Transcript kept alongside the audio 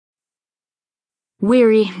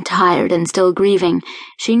Weary, tired, and still grieving,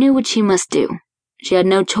 she knew what she must do. She had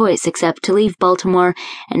no choice except to leave Baltimore,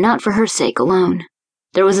 and not for her sake alone.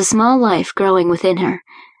 There was a small life growing within her,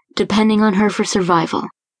 depending on her for survival.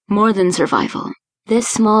 More than survival, this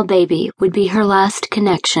small baby would be her last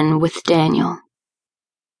connection with Daniel.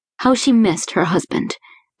 How she missed her husband.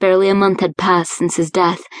 Barely a month had passed since his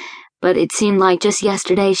death, but it seemed like just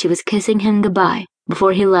yesterday she was kissing him goodbye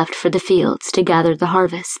before he left for the fields to gather the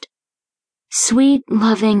harvest. Sweet,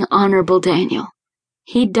 loving, honorable Daniel.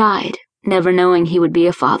 He died, never knowing he would be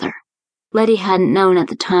a father. Letty hadn't known at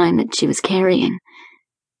the time that she was carrying.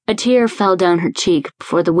 A tear fell down her cheek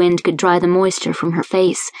before the wind could dry the moisture from her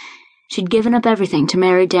face. She'd given up everything to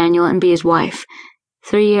marry Daniel and be his wife.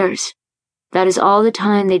 3 years. That is all the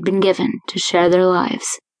time they'd been given to share their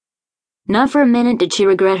lives. Not for a minute did she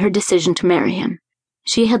regret her decision to marry him.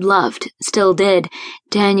 She had loved, still did,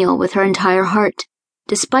 Daniel with her entire heart,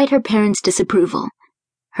 despite her parents' disapproval.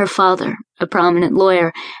 Her father, a prominent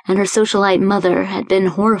lawyer, and her socialite mother had been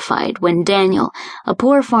horrified when Daniel, a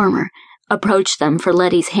poor farmer, approached them for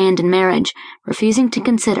Letty's hand in marriage, refusing to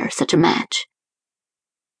consider such a match.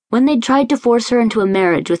 When they'd tried to force her into a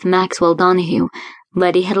marriage with Maxwell Donahue,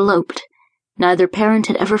 Letty had eloped. Neither parent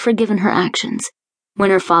had ever forgiven her actions. When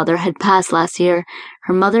her father had passed last year,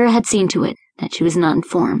 her mother had seen to it that she was not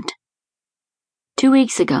informed. 2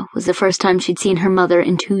 weeks ago was the first time she'd seen her mother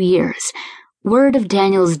in 2 years. Word of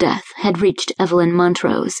Daniel's death had reached Evelyn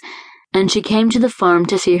Montrose, and she came to the farm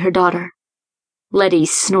to see her daughter. Letty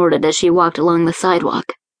snorted as she walked along the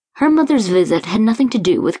sidewalk. Her mother's visit had nothing to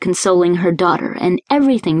do with consoling her daughter and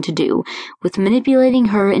everything to do with manipulating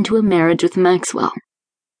her into a marriage with Maxwell.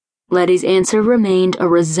 Letty's answer remained a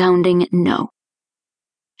resounding no.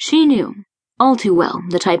 She knew, all too well,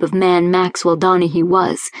 the type of man Maxwell Donahue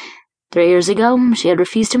was. 3 years ago, she had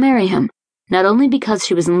refused to marry him, not only because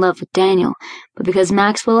she was in love with Daniel, but because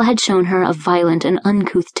Maxwell had shown her a violent and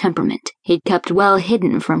uncouth temperament he'd kept well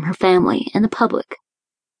hidden from her family and the public.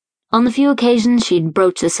 On the few occasions she'd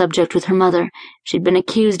broached the subject with her mother, she'd been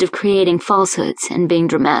accused of creating falsehoods and being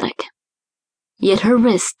dramatic. Yet her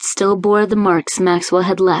wrists still bore the marks Maxwell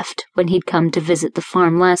had left when he'd come to visit the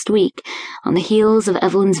farm last week on the heels of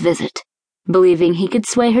Evelyn's visit, believing he could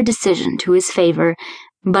sway her decision to his favor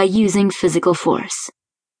by using physical force.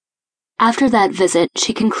 After that visit,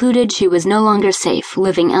 she concluded she was no longer safe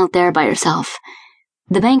living out there by herself.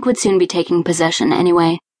 The bank would soon be taking possession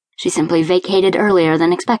anyway. She simply vacated earlier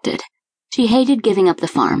than expected. She hated giving up the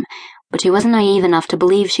farm, but she wasn't naive enough to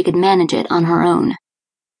believe she could manage it on her own.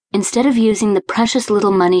 Instead of using the precious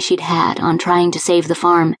little money she'd had on trying to save the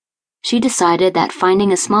farm, she decided that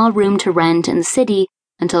finding a small room to rent in the city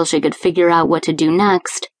until she could figure out what to do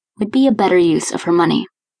next would be a better use of her money.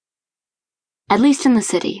 At least in the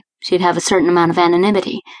city, she'd have a certain amount of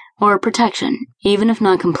anonymity, or protection, even if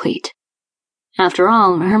not complete. After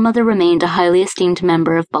all, her mother remained a highly esteemed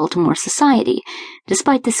member of Baltimore society,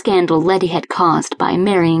 despite the scandal Letty had caused by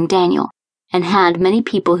marrying Daniel, and had many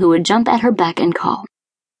people who would jump at her beck and call.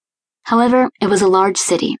 However, it was a large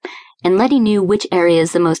city, and Letty knew which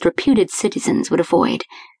areas the most reputed citizens would avoid.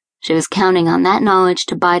 She was counting on that knowledge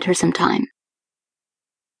to bide her some time.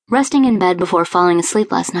 Resting in bed before falling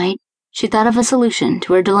asleep last night, she thought of a solution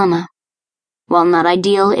to her dilemma. While not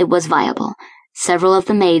ideal, it was viable. Several of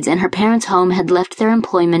the maids in her parents' home had left their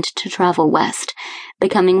employment to travel west,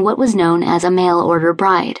 becoming what was known as a mail-order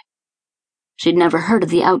bride. She'd never heard of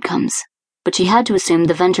the outcomes, but she had to assume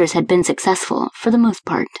the ventures had been successful for the most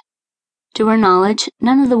part. To her knowledge,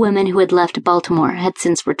 none of the women who had left Baltimore had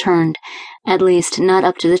since returned, at least not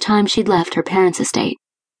up to the time she'd left her parents' estate.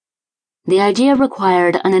 The idea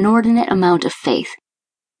required an inordinate amount of faith,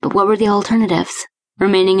 but what were the alternatives?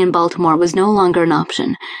 Remaining in Baltimore was no longer an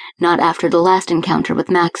option, not after the last encounter with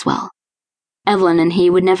Maxwell. Evelyn and he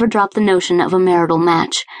would never drop the notion of a marital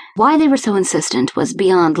match. Why they were so insistent was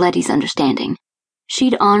beyond Letty's understanding.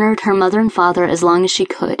 She'd honored her mother and father as long as she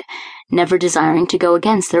could, never desiring to go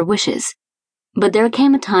against their wishes. But there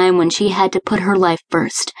came a time when she had to put her life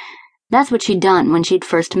first. That's what she'd done when she'd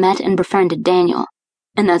first met and befriended Daniel,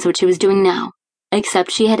 and that's what she was doing now,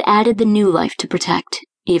 except she had added the new life to protect,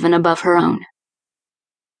 even above her own.